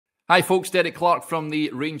Hi folks, Derek Clark from the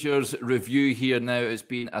Rangers Review here now. It's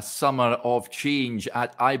been a summer of change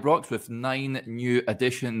at Ibrox with 9 new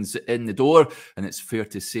additions in the door, and it's fair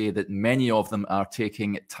to say that many of them are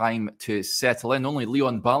taking time to settle in. Only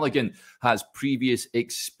Leon Balogun has previous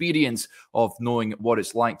experience of knowing what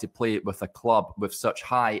it's like to play with a club with such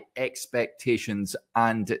high expectations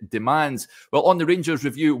and demands. Well, on the Rangers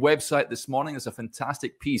Review website this morning, there's a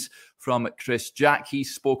fantastic piece from Chris Jack.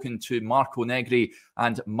 He's spoken to Mark Negri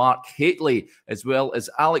and Mark Hateley, as well as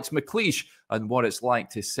Alex McLeish, and what it's like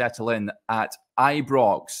to settle in at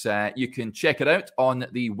Ibrox. You can check it out on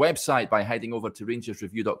the website by heading over to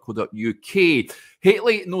rangersreview.co.uk.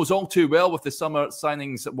 Hateley knows all too well with the summer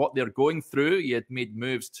signings what they're going through. He had made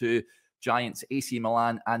moves to Giants, AC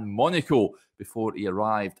Milan and Monaco before he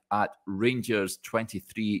arrived at Rangers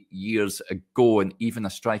 23 years ago. And even a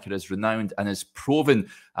striker as renowned and as proven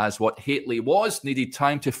as what Hateley was needed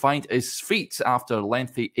time to find his feet after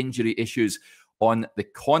lengthy injury issues on the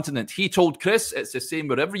continent. He told Chris, it's the same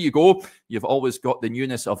wherever you go. You've always got the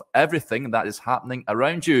newness of everything that is happening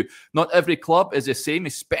around you. Not every club is the same,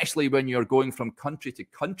 especially when you're going from country to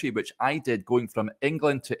country, which I did, going from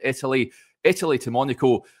England to Italy, Italy to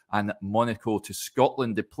Monaco, and Monaco to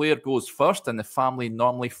Scotland. The player goes first and the family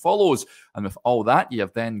normally follows. And with all that, you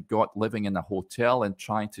have then got living in a hotel and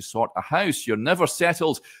trying to sort a house. You're never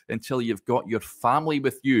settled until you've got your family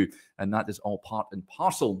with you. And that is all part and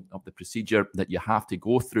parcel of the procedure that you have to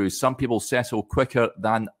go through. Some people settle quicker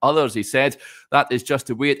than others, he said. That is just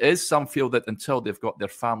the way it is. Some feel that until they've got their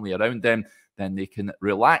family around them, then they can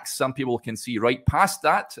relax. Some people can see right past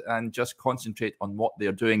that and just concentrate on what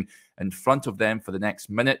they're doing in front of them for the next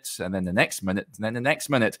minute, and then the next minute, and then the next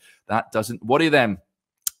minute. That doesn't worry them.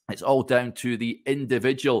 It's all down to the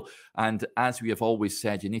individual. And as we have always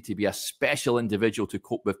said, you need to be a special individual to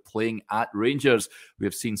cope with playing at Rangers. We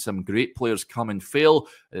have seen some great players come and fail.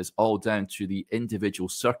 It is all down to the individual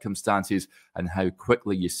circumstances and how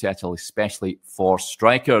quickly you settle, especially for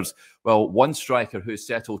strikers. Well, one striker who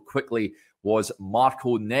settled quickly was Mark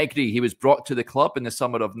Negri. He was brought to the club in the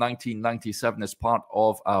summer of 1997 as part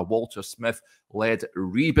of a Walter Smith-led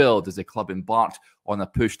rebuild as the club embarked on a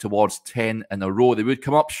push towards 10 in a row. They would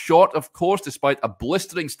come up short, of course, despite a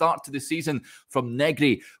blistering start to the season from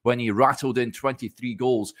Negri when he rattled in 23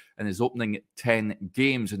 goals in his opening 10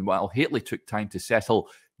 games. And while Hateley took time to settle,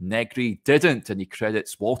 Negri didn't, and he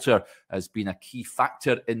credits Walter as being a key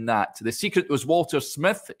factor in that. The secret was Walter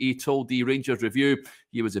Smith. He told the Rangers Review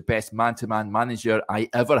he was the best man-to-man manager I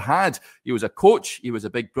ever had. He was a coach, he was a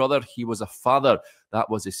big brother, he was a father. That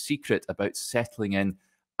was the secret about settling in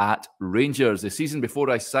at Rangers. The season before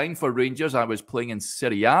I signed for Rangers, I was playing in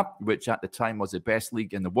Serie A, which at the time was the best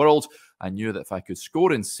league in the world. I knew that if I could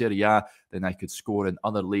score in Serie A, then I could score in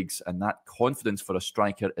other leagues, and that confidence for a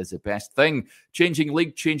striker is the best thing. Changing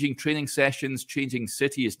league, changing training sessions, changing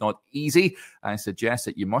city is not easy. I suggest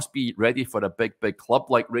that you must be ready for a big, big club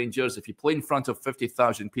like Rangers. If you play in front of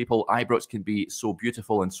 50,000 people, Ibrox can be so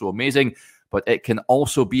beautiful and so amazing, but it can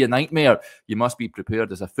also be a nightmare. You must be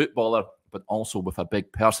prepared as a footballer, but also with a big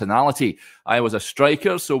personality. I was a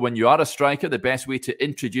striker, so when you are a striker, the best way to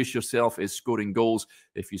introduce yourself is scoring goals.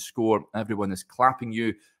 If you score, everyone is clapping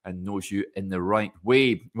you and knows you in the right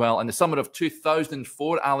way. Well, in the summer of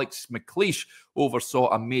 2004, Alex McLeish oversaw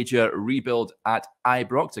a major rebuild at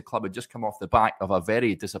Ibrox. The club had just come off the back of a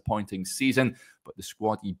very disappointing season, but the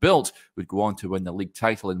squad he built would go on to win the league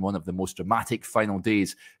title in one of the most dramatic final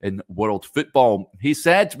days in world football. He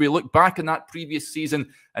said, we look back on that previous season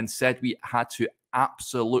and said we had to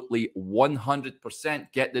absolutely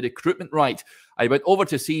 100% get the recruitment right. I went over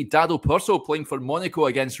to see Dado Perso playing for Monaco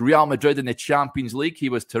against Real Madrid in the Champions League. He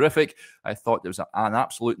was terrific. I thought there was an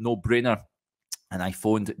absolute no-brainer. And I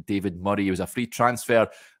phoned David Murray. He was a free transfer,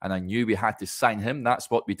 and I knew we had to sign him.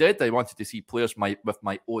 That's what we did. I wanted to see players with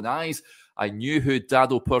my own eyes. I knew who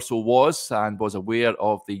Dado Perso was and was aware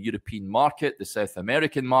of the European market, the South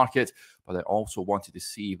American market, but I also wanted to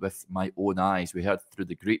see with my own eyes. We heard through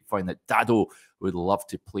the grapevine that Dado would love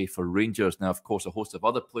to play for Rangers. Now, of course, a host of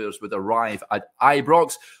other players would arrive at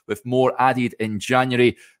Ibrox, with more added in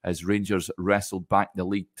January as Rangers wrestled back the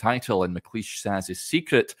league title. And McLeish says his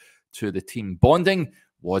secret to the team bonding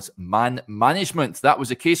was man management. That was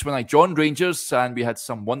the case when I joined Rangers, and we had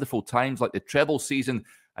some wonderful times like the treble season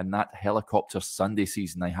and that helicopter Sunday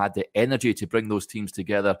season. I had the energy to bring those teams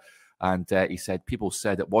together. And he said people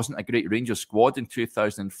said it wasn't a great Rangers squad in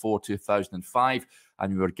 2004, 2005.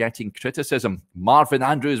 and we were getting criticism. Marvin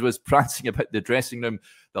Andrews was prancing about the dressing room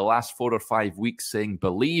the last 4 or 5 weeks saying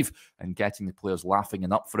believe and getting the players laughing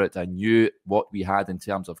and up for it. I knew what we had in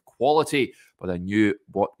terms of quality, but I knew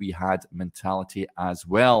what we had mentality as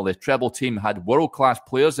well. The treble team had world-class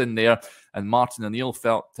players in there, and Martin O'Neill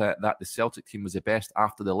felt that the Celtic team was the best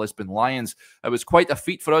after the Lisbon Lions. It was quite a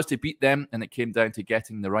feat for us to beat them, and it came down to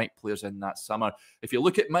getting the right players in that summer. If you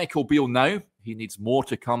look at Michael Beale now, he needs more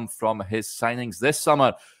to come from his signings this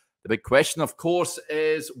summer. The big question, of course,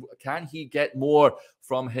 is can he get more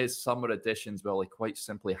from his summer additions? Well, he quite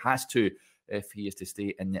simply has to if he is to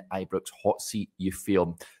stay in the Ibrox hot seat, you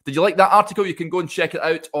feel. Did you like that article? You can go and check it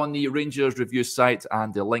out on the Rangers Review site,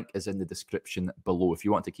 and the link is in the description below. If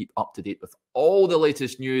you want to keep up to date with all the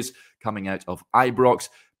latest news coming out of Ibrox,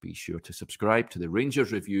 be sure to subscribe to the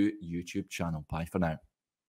Rangers Review YouTube channel. Bye for now.